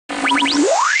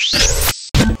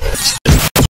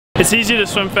it's easy to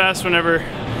swim fast whenever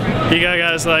you got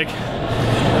guys like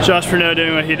Josh Pernod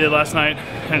doing what he did last night,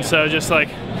 and so just like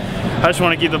I just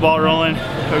want to keep the ball rolling.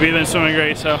 We've been swimming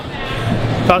great, so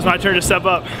it was my turn to step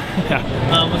up.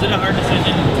 Yeah. Was it a hard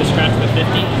decision to scratch the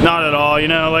 50? Not at all. You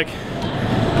know, like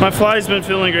my fly's been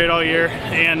feeling great all year,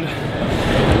 and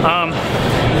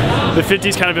the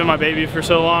 50's kind of been my baby for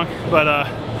so long, but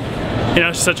you know,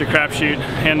 it's such a crapshoot,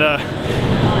 and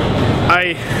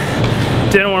I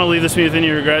didn't want to leave this meet with any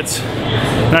regrets.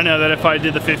 And I know that if I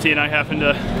did the 50 and I happened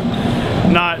to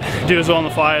not do as well on the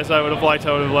fly as I would have liked,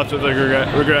 I would have left with a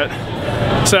regret.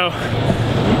 So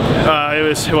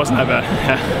it wasn't that bad.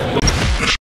 Yeah.